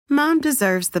Mom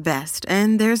deserves the best,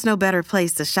 and there's no better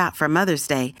place to shop for Mother's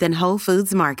Day than Whole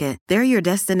Foods Market. They're your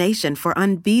destination for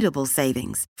unbeatable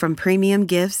savings, from premium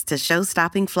gifts to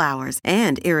show-stopping flowers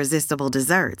and irresistible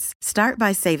desserts. Start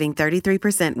by saving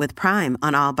 33% with Prime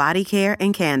on all body care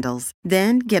and candles.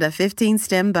 Then get a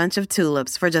 15-stem bunch of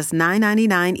tulips for just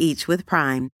 $9.99 each with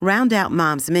Prime. Round out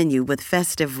Mom's menu with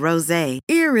festive rosé,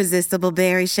 irresistible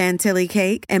berry chantilly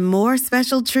cake, and more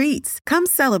special treats. Come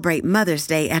celebrate Mother's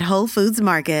Day at Whole Foods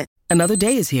Market. Another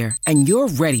day is here, and you're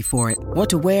ready for it. What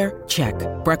to wear? Check.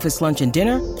 Breakfast, lunch, and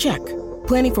dinner? Check.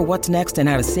 Planning for what's next and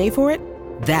how to save for it?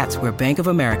 That's where Bank of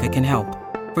America can help.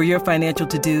 For your financial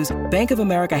to-dos, Bank of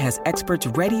America has experts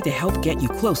ready to help get you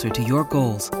closer to your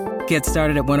goals. Get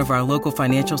started at one of our local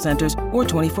financial centers or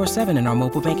 24/7 in our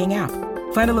mobile banking app.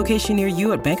 Find a location near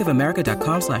you at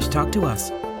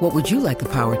bankofamerica.com/talktous. What would you like the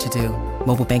power to do?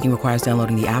 Mobile banking requires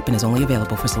downloading the app and is only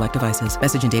available for select devices.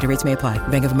 Message and data rates may apply.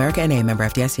 Bank of America N.A., member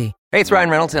FDIC. Hey, it's Ryan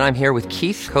Reynolds, and I'm here with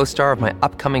Keith, co-star of my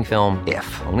upcoming film,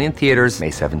 If, only in theaters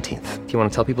May 17th. Do you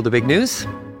want to tell people the big news?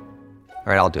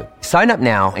 All right, I'll do it. Sign up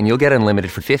now and you'll get unlimited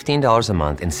for $15 a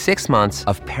month and 6 months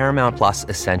of Paramount Plus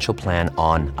Essential Plan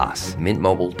on us.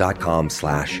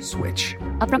 MintMobile.com/switch.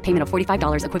 Upfront payment of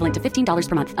 $45 equivalent to $15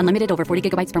 per month. Unlimited over 40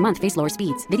 gigabytes per month. Face lower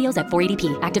speeds. Videos at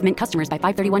 480p. Active Mint customers by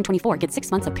 531.24 get 6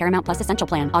 months of Paramount Plus Essential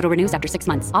Plan. Auto renews after 6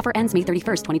 months. Offer ends May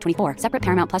 31st, 2024. Separate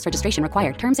Paramount Plus registration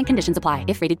required. Terms and conditions apply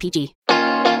if rated PG.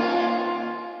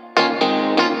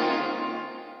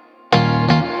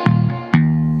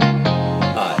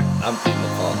 I'm Pete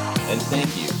McCall, and thank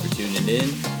you for tuning in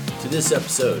to this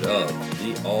episode of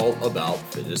the All About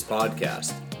Fitness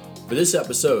podcast. For this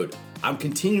episode, I'm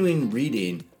continuing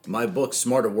reading my book,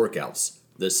 Smarter Workouts,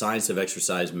 The Science of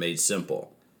Exercise Made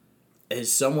Simple.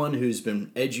 As someone who's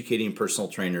been educating personal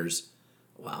trainers,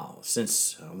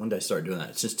 since, when did I start doing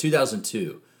that? Since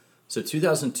 2002. So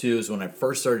 2002 is when I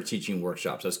first started teaching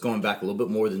workshops. That's going back a little bit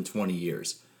more than 20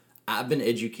 years. I've been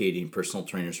educating personal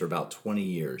trainers for about 20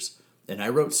 years. And I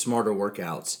wrote Smarter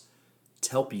Workouts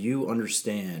to help you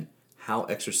understand how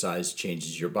exercise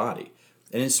changes your body.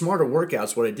 And in Smarter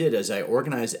Workouts, what I did is I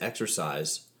organized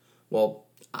exercise. Well,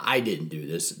 I didn't do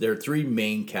this. There are 3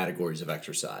 main categories of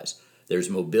exercise. There's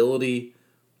mobility,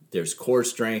 there's core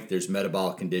strength, there's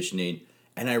metabolic conditioning.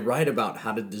 And I write about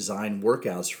how to design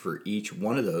workouts for each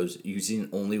one of those using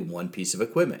only one piece of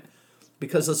equipment.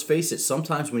 Because let's face it,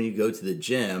 sometimes when you go to the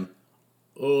gym,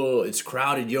 it's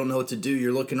crowded, you don't know what to do,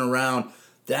 you're looking around,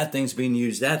 that thing's being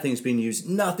used, nothing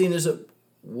is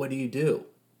what do you do?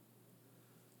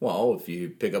 Well, if you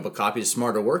pick up a copy of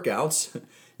Smarter Workouts,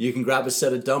 you can grab a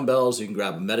set of dumbbells, you can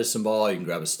grab a medicine ball, you can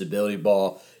grab a stability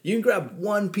ball, you can grab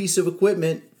one piece of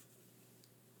equipment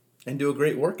and do a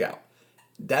great workout.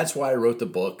 That's why I wrote the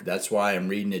book, that's why I'm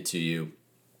reading it to you,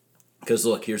 because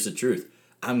look, here's the truth.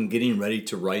 I'm getting ready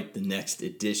to write the next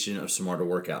edition of Smarter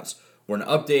Workouts. We're going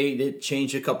to update it,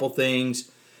 change a couple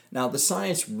things. Now, the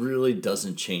science really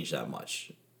doesn't change that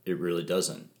much. It really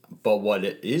doesn't. But what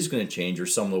it is going to change are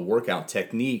some of the workout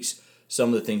techniques, some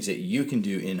of the things that you can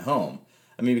do in home.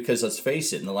 I mean, because let's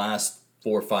face it, in the last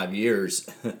 4 or 5 years,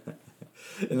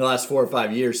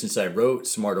 since I wrote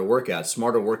Smarter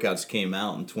Workouts came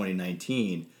out in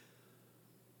 2019.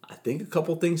 I think a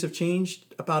couple things have changed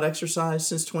about exercise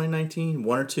since 2019,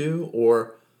 one or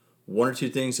two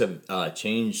things have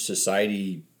changed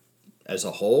society as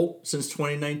a whole since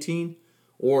 2019,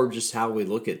 or just how we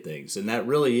look at things. And that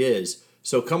really is.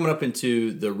 So coming up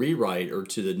into the rewrite or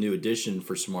to the new edition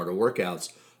for Smarter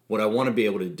Workouts, what I want to be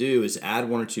able to do is add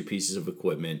 1 or 2 pieces of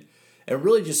equipment and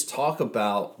really just talk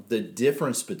about the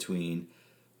difference between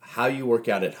how you work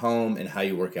out at home and how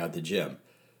you work out at the gym.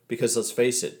 Because let's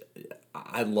face it,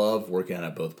 I love working out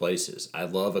at both places. I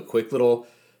love a quick little,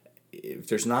 if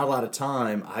there's not a lot of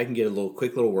time, I can get a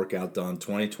quick little workout done,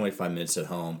 20, 25 minutes at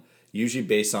home, usually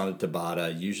based on a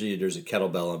Tabata. Usually there's a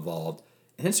kettlebell involved,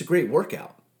 and it's a great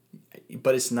workout.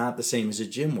 But it's not the same as a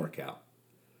gym workout,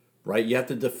 right? You have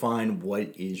to define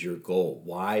what is your goal.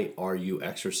 Why are you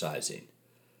exercising?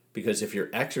 Because if you're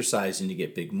exercising to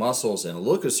get big muscles and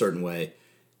look a certain way,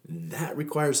 that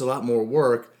requires a lot more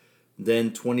work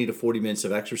than 20 to 40 minutes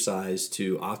of exercise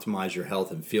to optimize your health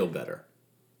and feel better.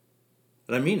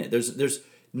 And I mean it. There's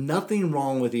nothing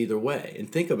wrong with either way. And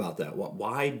think about that.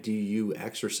 Why do you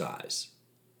exercise?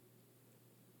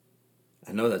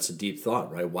 I know that's a deep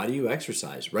thought, right? Why do you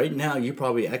exercise? Right now, you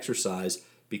probably exercise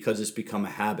because it's become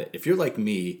a habit. If you're like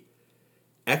me,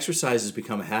 exercise has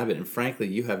become a habit, and frankly,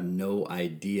 you have no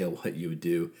idea what you would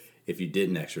do if you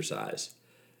didn't exercise.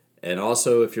 And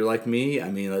also, if you're like me,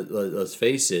 I mean, let's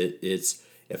face it, it's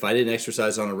if I didn't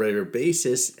exercise on a regular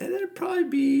basis, and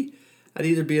I'd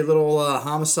either be a little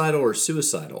homicidal or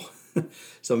suicidal.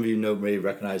 Some of you may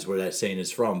recognize where that saying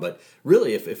is from, but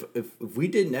really, if we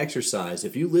didn't exercise,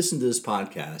 if you listen to this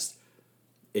podcast,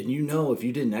 and if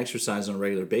you didn't exercise on a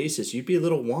regular basis, you'd be a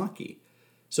little wonky.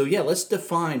 So yeah, let's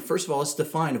define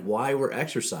why we're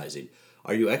exercising.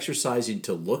 Are you exercising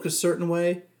to look a certain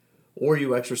way, or are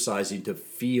you exercising to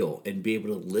feel and be able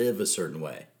to live a certain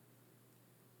way?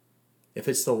 If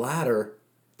it's the latter,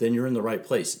 then you're in the right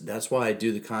place. That's why I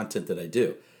do the content that I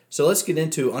do. So let's get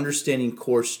into understanding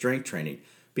core strength training,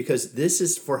 because this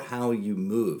is for how you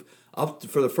move.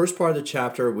 For the first part of the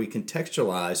chapter, I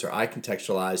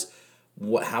contextualize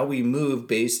how we move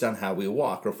based on how we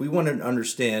walk. Or if we want to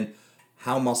understand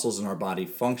how muscles in our body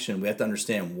function, we have to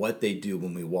understand what they do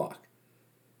when we walk.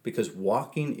 Because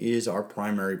walking is our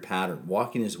primary pattern.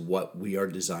 Walking is what we are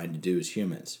designed to do as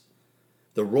humans.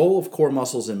 The role of core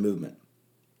muscles in movement.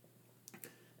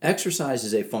 Exercise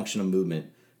is a function of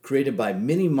movement created by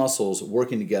many muscles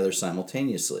working together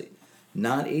simultaneously,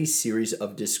 not a series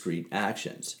of discrete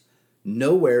actions.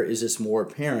 Nowhere is this more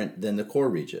apparent than the core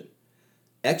region.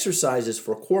 Exercises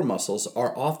for core muscles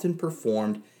are often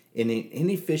performed in an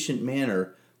inefficient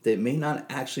manner that may not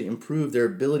actually improve their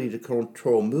ability to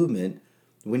control movement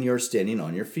when you're standing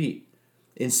on your feet.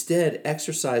 Instead,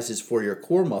 exercises for your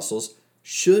core muscles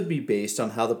should be based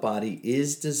on how the body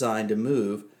is designed to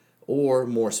move, or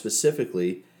more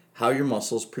specifically, how your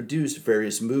muscles produce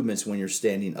various movements when you're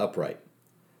standing upright.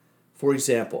 For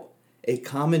example, a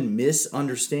common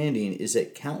misunderstanding is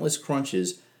that countless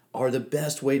crunches are the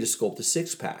best way to sculpt a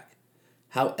six-pack.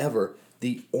 However,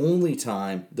 the only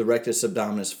time the rectus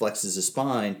abdominis flexes the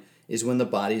spine is when the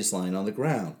body is lying on the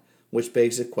ground, which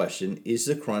begs the question, is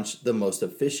the crunch the most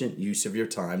efficient use of your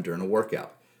time during a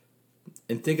workout?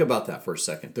 And think about that for a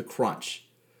second, the crunch.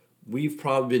 We've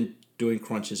probably been doing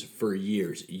crunches for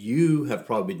years. You have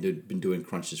probably been doing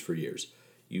crunches for years.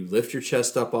 You lift your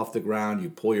chest up off the ground, you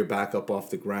pull your back up off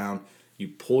the ground, you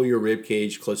pull your rib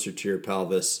cage closer to your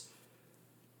pelvis.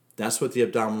 That's what the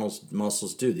abdominal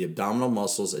muscles do. The abdominal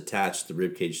muscles attach the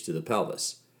rib cage to the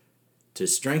pelvis. To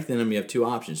strengthen them, you have two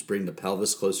options: bring the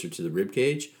pelvis closer to the rib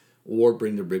cage, or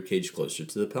bring the rib cage closer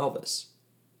to the pelvis.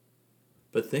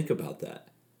 But think about that.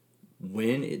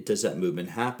 When does that movement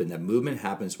happen? That movement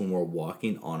happens when we're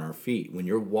walking on our feet. When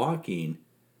you're walking,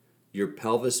 your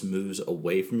pelvis moves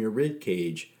away from your rib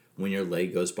cage when your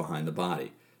leg goes behind the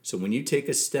body. So when you take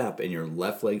a step and your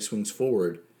left leg swings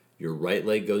forward, your right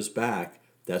leg goes back,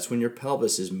 that's when your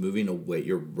pelvis is moving away.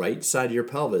 Your right side of your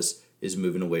pelvis is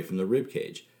moving away from the rib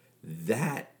cage.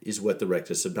 That is what the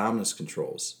rectus abdominis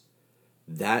controls.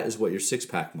 That is what your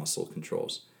six-pack muscle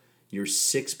controls. Your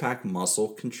six-pack muscle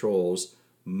controls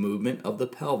movement of the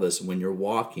pelvis when you're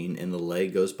walking and the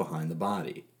leg goes behind the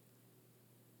body.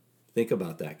 Think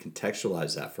about that.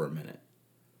 Contextualize that for a minute,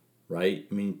 right?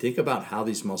 I mean, think about how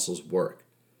these muscles work.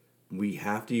 We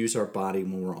have to use our body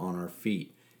when we're on our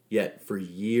feet. Yet for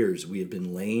years we have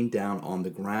been laying down on the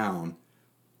ground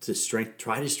to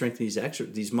try to strengthen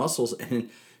these muscles. And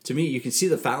to me, you can see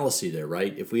the fallacy there,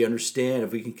 right? If we can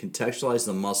contextualize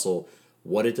the muscle,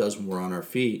 what it does when we're on our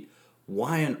feet,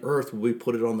 why on earth would we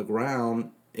put it on the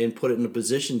ground and put it in a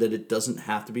position that it doesn't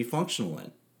have to be functional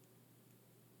in?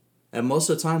 And most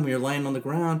of the time when you're laying on the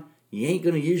ground, you ain't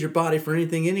going to use your body for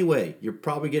anything anyway. You're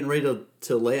probably getting ready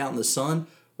to lay out in the sun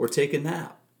or take a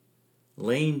nap.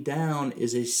 Laying down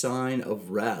is a sign of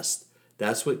rest.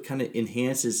 That's what kind of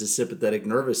enhances the parasympathetic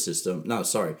nervous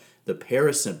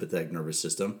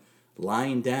system.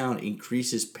 Lying down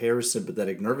increases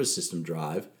parasympathetic nervous system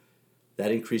drive.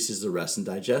 That increases the rest and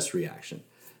digest reaction.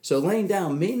 So laying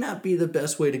down may not be the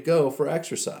best way to go for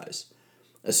exercise.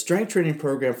 A strength training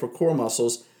program for core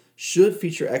muscles should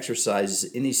feature exercises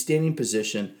in a standing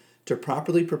position to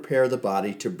properly prepare the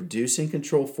body to produce and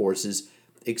control forces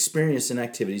experienced in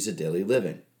activities of daily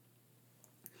living.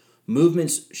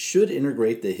 Movements should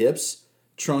integrate the hips,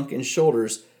 trunk, and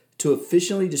shoulders to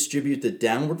efficiently distribute the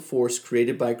downward force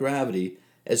created by gravity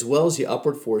as well as the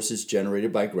upward forces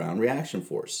generated by ground reaction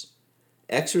force.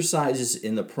 Exercises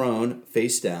in the prone,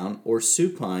 face down, or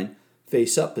supine,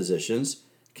 face up positions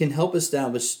can help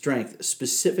establish strength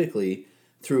specifically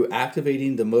through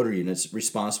activating the motor units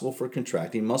responsible for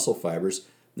contracting muscle fibers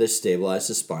that stabilize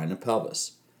the spine and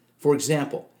pelvis. For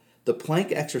example, the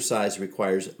plank exercise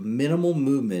requires minimal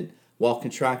movement while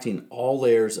contracting all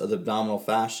layers of the abdominal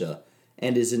fascia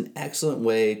and is an excellent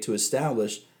way to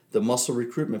establish the muscle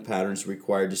recruitment patterns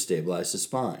required to stabilize the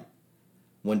spine.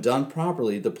 When done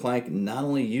properly, the plank not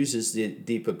only uses the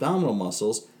deep abdominal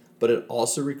muscles, but it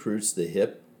also recruits the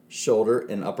hip, shoulder,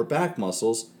 and upper back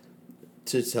muscles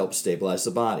to help stabilize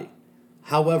the body.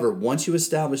 However, once you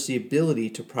establish the ability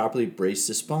to properly brace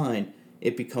the spine,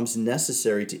 it becomes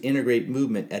necessary to integrate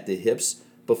movement at the hips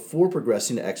before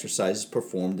progressing to exercises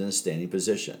performed in a standing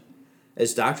position.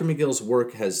 As Dr. McGill's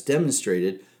work has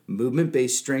demonstrated,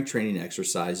 movement-based strength training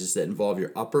exercises that involve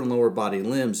your upper and lower body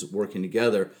limbs working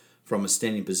together from a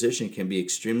standing position can be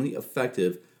extremely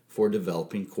effective for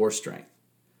developing core strength.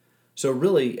 So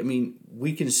really,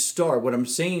 we can start, what I'm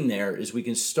saying there is we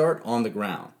can start on the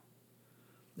ground.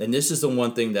 And this is the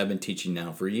one thing that I've been teaching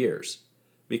now for years.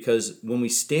 Because when we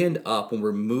stand up, when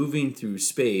we're moving through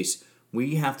space,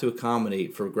 we have to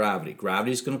accommodate for gravity.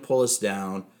 Gravity is going to pull us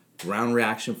down. Ground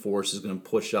reaction force is going to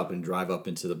push up and drive up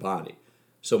into the body.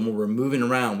 So when we're moving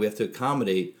around, we have to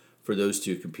accommodate for those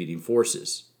two competing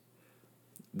forces.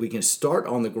 We can start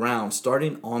on the ground.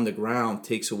 Starting on the ground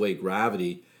takes away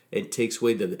gravity and takes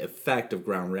away the effect of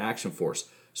ground reaction force.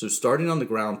 So starting on the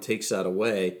ground takes that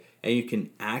away, and you can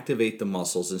activate the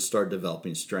muscles and start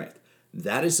developing strength.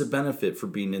 That is the benefit for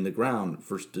being in the ground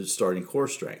for starting core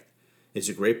strength. It's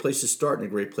a great place to start and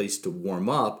a great place to warm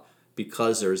up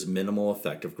because there's minimal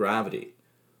effect of gravity.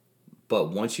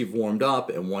 But once you've warmed up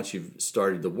and once you've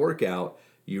started the workout,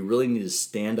 you really need to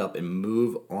stand up and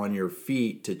move on your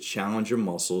feet to challenge your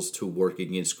muscles to work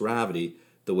against gravity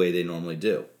the way they normally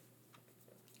do.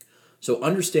 So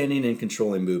understanding and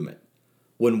controlling movement.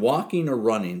 When walking or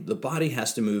running, the body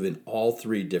has to move in all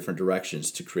three different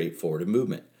directions to create forward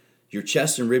movement. Your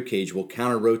chest and rib cage will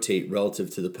counter-rotate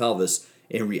relative to the pelvis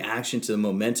in reaction to the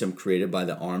momentum created by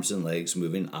the arms and legs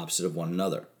moving opposite of one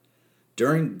another.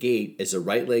 During gait, as the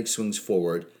right leg swings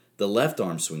forward, the left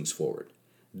arm swings forward.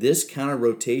 This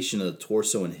counter-rotation of the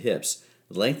torso and hips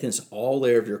lengthens all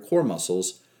layer of your core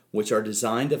muscles, which are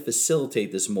designed to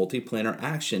facilitate this multiplanar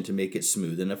action to make it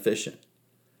smooth and efficient.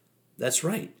 That's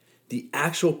right. The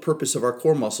actual purpose of our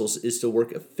core muscles is to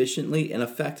work efficiently and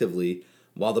effectively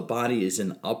while the body is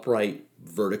in upright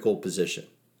vertical position.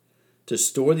 To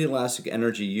store the elastic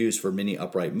energy used for many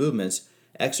upright movements,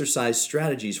 exercise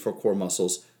strategies for core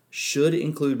muscles should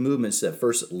include movements that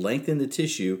first lengthen the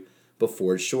tissue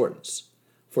before it shortens.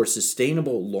 For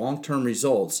sustainable long-term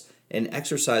results, an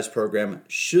exercise program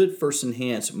should first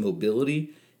enhance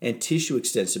mobility and tissue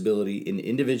extensibility in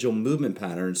individual movement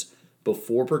patterns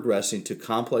before progressing to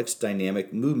complex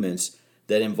dynamic movements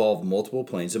that involve multiple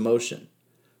planes of motion.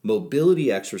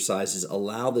 Mobility exercises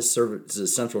allow the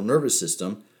central nervous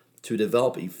system to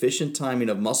develop efficient timing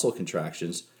of muscle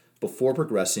contractions before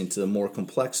progressing to the more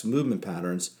complex movement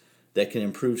patterns that can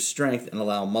improve strength and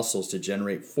allow muscles to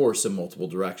generate force in multiple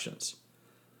directions.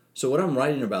 So what I'm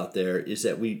writing about there is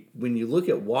that when you look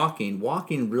at walking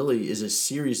really is a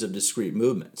series of discrete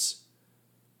movements.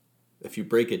 If you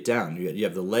break it down, you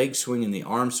have the leg swing and the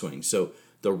arm swing. So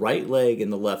the right leg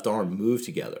and the left arm move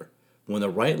together. When the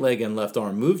right leg and left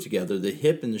arm move together, the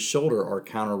hip and the shoulder are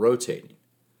counter-rotating.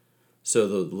 So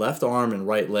the left arm and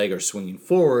right leg are swinging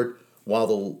forward while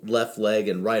the left leg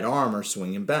and right arm are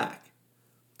swinging back.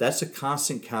 That's a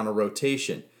constant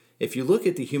counter-rotation. If you look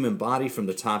at the human body from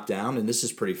the top down, and this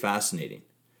is pretty fascinating,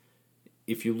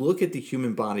 if you look at the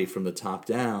human body from the top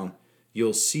down,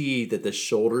 you'll see that the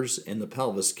shoulders and the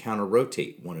pelvis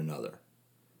counter-rotate one another.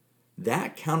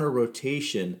 That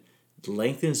counter-rotation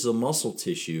lengthens the muscle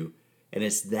tissue, and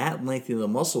it's that lengthening of the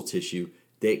muscle tissue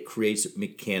that creates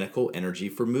mechanical energy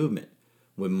for movement.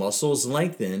 When muscle is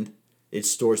lengthened, it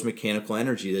stores mechanical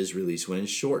energy that is released when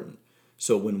it's shortened.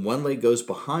 So when one leg goes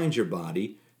behind your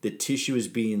body, the tissue is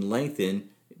being lengthened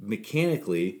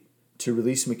mechanically to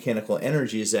release mechanical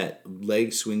energy as that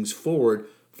leg swings forward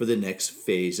for the next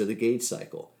phase of the gait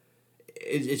cycle.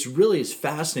 It's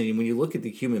fascinating when you look at the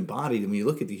human body, and when you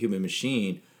look at the human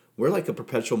machine, we're like a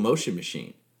perpetual motion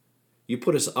machine. You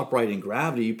put us upright in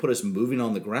gravity, you put us moving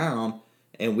on the ground,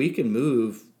 and we can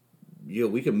move,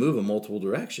 in multiple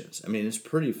directions. It's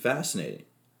pretty fascinating.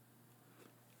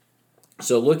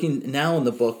 So looking now in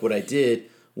the book, what I did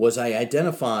was I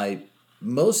identified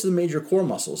most of the major core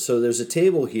muscles. So there's a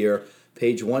table here,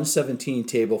 page 117,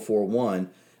 table 4.1,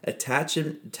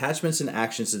 attachments and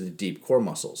actions of the deep core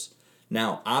muscles.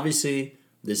 Now, obviously,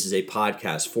 this is a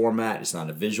podcast format. It's not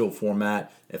a visual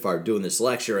format. If I were doing this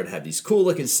lecture, I'd have these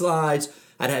cool-looking slides.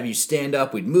 I'd have you stand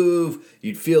up. We'd move.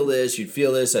 You'd feel this. You'd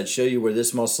feel this. I'd show you where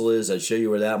this muscle is. I'd show you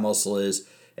where that muscle is.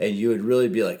 And you would really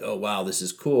be like, oh, wow, this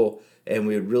is cool. And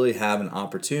we would really have an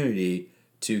opportunity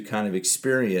to kind of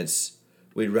experience,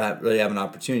 the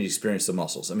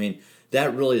muscles.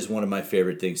 That really is one of my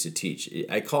favorite things to teach.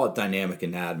 I call it dynamic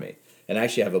anatomy. And I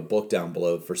actually have a book down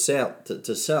below for sale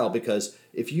to sell, because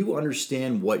if you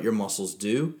understand what your muscles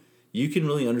do, you can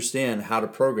really understand how to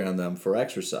program them for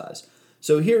exercise.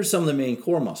 So here are some of the main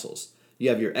core muscles. You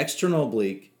have your external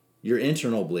oblique, your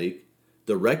internal oblique,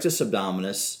 the rectus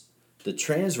abdominis, The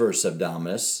transverse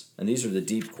abdominis, and these are the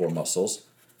deep core muscles.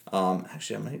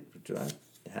 Actually, do I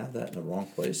have that in the wrong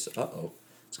place? Uh-oh.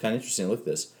 It's kind of interesting. Look at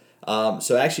this.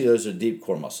 So actually, those are deep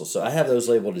core muscles. So I have those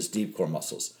labeled as deep core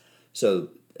muscles. So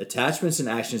attachments and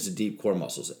actions to deep core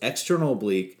muscles. External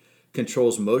oblique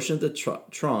controls motion of the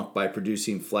trunk by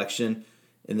producing flexion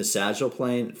in the sagittal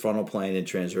plane, frontal plane, and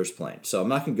transverse plane. So I'm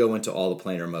not going to go into all the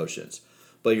planar motions.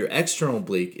 But your external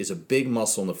oblique is a big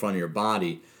muscle in the front of your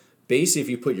body. Basically, if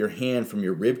you put your hand from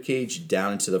your rib cage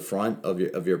down into the front of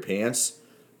your pants,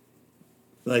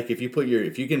 like if you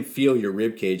can feel your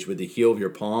rib cage with the heel of your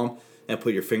palm and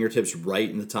put your fingertips right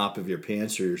in the top of your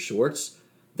pants or your shorts,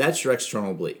 that's your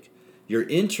external oblique. Your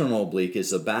internal oblique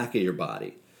is the back of your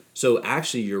body. So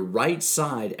actually, your right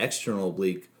side external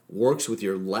oblique works with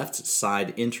your left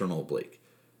side internal oblique.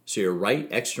 So your right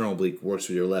external oblique works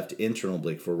with your left internal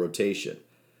oblique for rotation.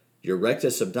 Your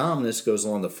rectus abdominis goes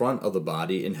along the front of the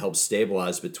body and helps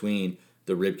stabilize between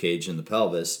the rib cage and the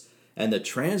pelvis. And the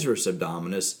transverse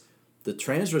abdominis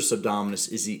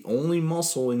is the only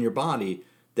muscle in your body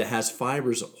that has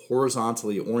fibers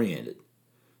horizontally oriented.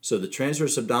 So the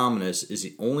transverse abdominis is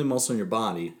the only muscle in your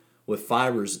body with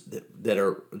fibers that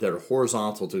are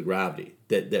horizontal to gravity,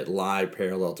 that lie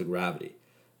parallel to gravity.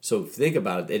 So think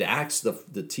about it. It acts, the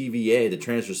TVA, the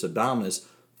transverse abdominis,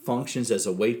 functions as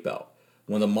a weight belt.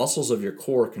 When the muscles of your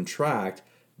core contract,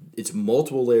 it's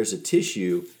multiple layers of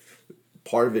tissue,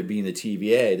 part of it being the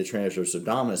TVA, the transverse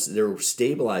abdominis, they're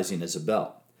stabilizing as a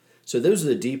belt. So those are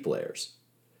the deep layers.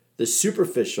 The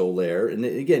superficial layer, and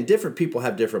again, different people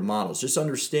have different models. Just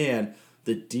understand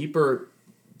the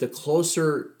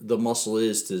closer the muscle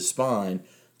is to the spine,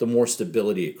 the more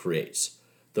stability it creates.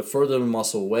 The further the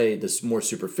muscle away, the more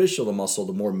superficial the muscle,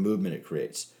 the more movement it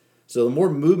creates. So the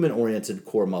more movement-oriented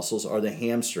core muscles are the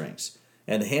hamstrings.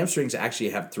 And the hamstrings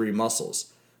actually have three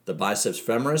muscles. The biceps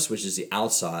femoris, which is the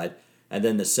outside, and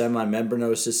then the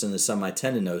semimembranosus and the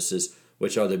semitendinosus,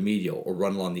 which are the medial or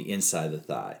run along the inside of the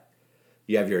thigh.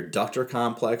 You have your adductor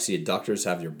complex. The adductors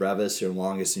have your brevis, your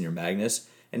longus, and your magnus.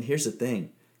 And here's the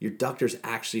thing. Your adductors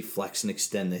actually flex and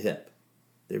extend the hip.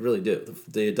 They really do.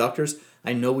 The adductors,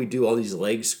 I know we do all these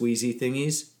leg squeezy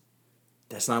thingies.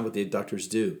 That's not what the adductors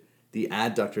do. The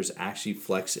adductors actually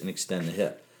flex and extend the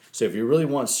hip. So if you really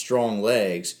want strong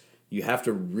legs, you have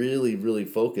to really, really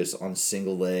focus on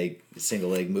single leg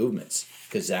movements,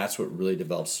 because that's what really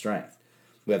develops strength.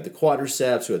 We have the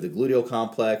quadriceps, we have the gluteal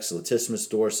complex, latissimus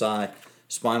dorsi,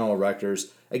 spinal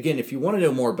erectors. Again, if you want to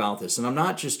know more about this, and I'm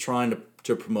not just trying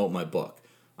to promote my book,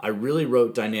 I really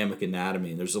wrote Dynamic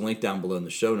Anatomy, and there's a link down below in the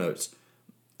show notes.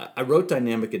 I wrote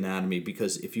Dynamic Anatomy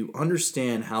because if you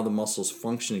understand how the muscles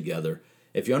function together,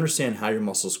 if you understand how your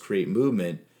muscles create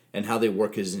movement and how they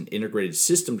work as an integrated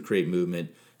system to create movement,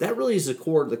 that really is the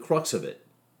crux of it.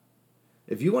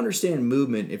 If you understand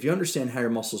movement, if you understand how your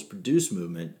muscles produce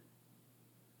movement,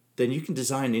 then you can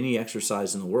design any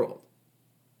exercise in the world.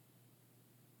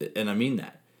 And I mean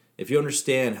that. If you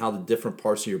understand how the different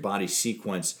parts of your body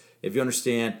sequence, if you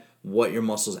understand how your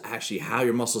muscles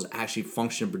actually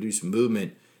function and produce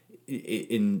movement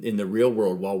in the real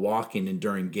world while walking and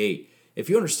during gait, if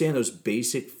you understand those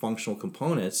basic functional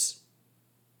components,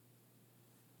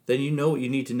 then you know what you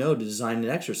need to know to design an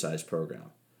exercise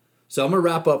program. So I'm going to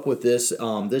wrap up with this.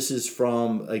 This is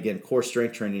from, again, Core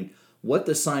Strength Training, What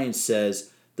the Science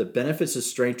Says, the Benefits of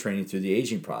Strength Training Through the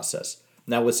Aging Process.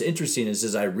 Now, what's interesting is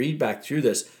as I read back through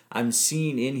this, I'm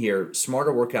seeing in here,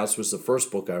 Smarter Workouts was the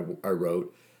first book I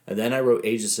wrote, and then I wrote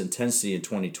Ageless Intensity in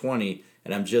 2020,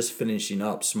 and I'm just finishing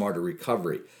up Smarter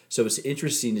Recovery. So it's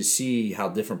interesting to see how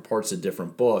different parts of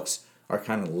different books are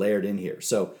kind of layered in here.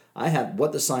 So I have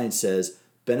What the Science Says,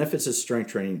 Benefits of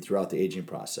Strength Training Throughout the Aging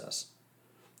Process.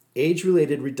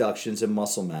 Age-related reductions in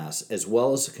muscle mass, as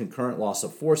well as the concurrent loss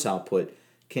of force output,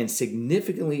 can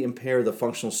significantly impair the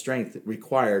functional strength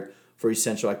required for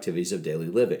essential activities of daily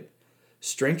living.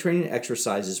 Strength training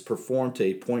exercises performed to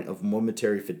a point of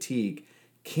momentary fatigue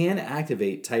can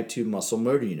activate type 2 muscle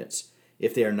motor units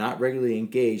if they are not regularly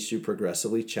engaged through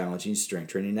progressively challenging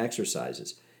strength training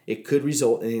exercises. It could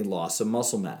result in a loss of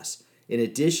muscle mass. In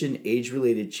addition,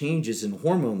 age-related changes in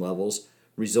hormone levels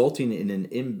resulting in an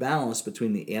imbalance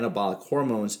between the anabolic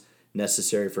hormones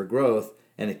necessary for growth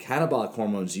and the catabolic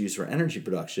hormones used for energy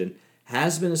production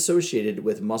has been associated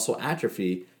with muscle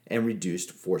atrophy and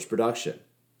reduced force production.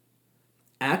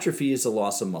 Atrophy is the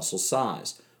loss of muscle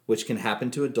size, which can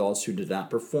happen to adults who do not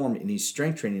perform any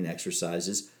strength training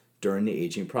exercises during the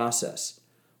aging process.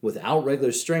 Without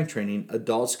regular strength training,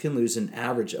 adults can lose an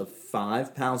average of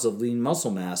 5 pounds of lean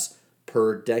muscle mass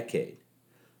per decade.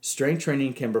 Strength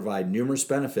training can provide numerous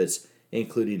benefits,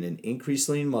 including an increased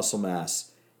lean muscle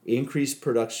mass, increased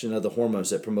production of the hormones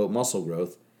that promote muscle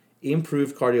growth,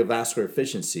 improved cardiovascular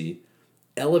efficiency,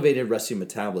 elevated resting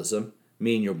metabolism,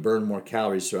 meaning you'll burn more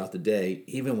calories throughout the day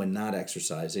even when not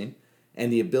exercising,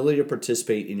 and the ability to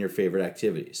participate in your favorite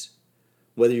activities.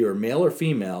 Whether you're male or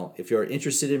female, if you are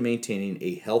interested in maintaining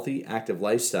a healthy, active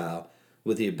lifestyle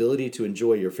with the ability to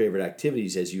enjoy your favorite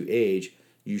activities as you age,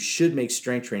 you should make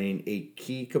strength training a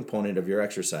key component of your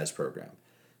exercise program.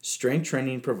 Strength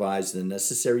training provides the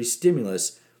necessary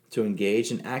stimulus to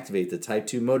engage and activate the type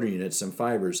 2 motor units and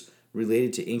fibers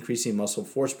related to increasing muscle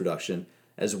force production,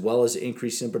 as well as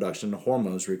increasing production of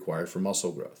hormones required for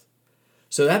muscle growth.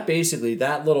 So that basically,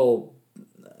 that little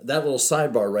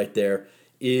sidebar right there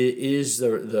is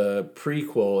the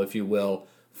prequel, if you will,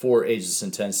 for Ageless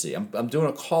Intensity. I'm doing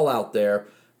a call out there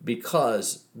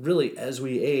because really as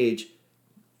we age,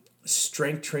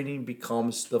 strength training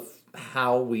becomes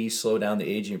how we slow down the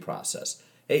aging process.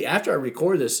 Hey, after I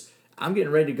record this, I'm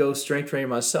getting ready to go strength train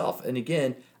myself. And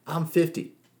again, I'm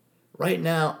 50. Right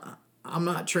now, I'm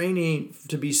not training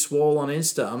to be swole on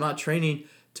Insta. I'm not training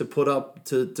to put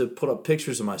up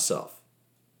pictures of myself.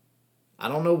 I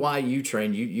don't know why you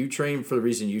train. You train for the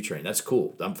reason you train. That's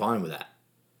cool. I'm fine with that.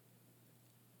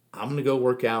 I'm going to go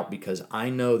work out because I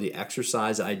know the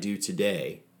exercise I do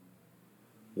today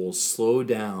will slow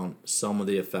down some of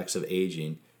the effects of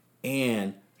aging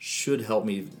and should help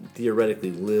me theoretically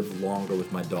live longer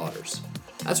with my daughters.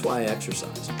 That's why I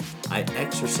exercise. I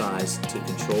exercise to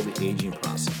control the aging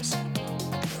process.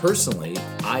 Personally,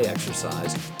 I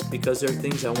exercise because there are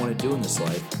things I want to do in this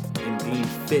life, and being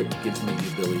fit gives me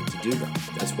the ability to do them.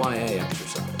 That's why I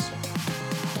exercise.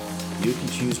 You can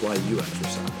choose why you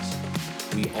exercise.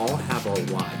 We all have our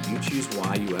why. You choose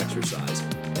why you exercise,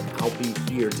 and I'll be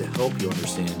here to help you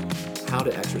understand how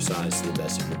to exercise to the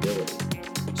best of your ability.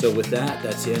 So with that,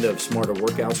 that's the end of Smarter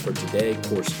Workouts for today,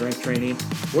 core strength training.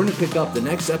 We're going to pick up the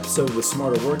next episode with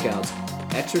Smarter Workouts.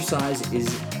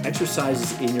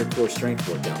 Exercises in your core strength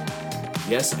workout.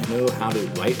 Yes, I know how to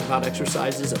write about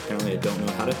exercises. Apparently, I don't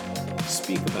know how to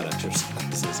speak about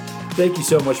exercises. Thank you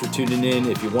so much for tuning in.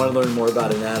 If you want to learn more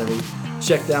about anatomy,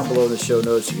 check down below in the show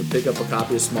notes. You can pick up a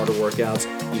copy of Smarter Workouts.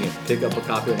 You can pick up a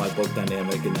copy of my book,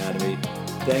 Dynamic Anatomy.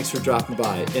 Thanks for dropping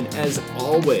by. And as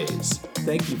always,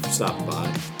 thank you for stopping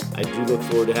by. I do look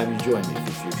forward to having you join me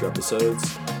for future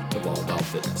episodes of All About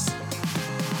Fitness.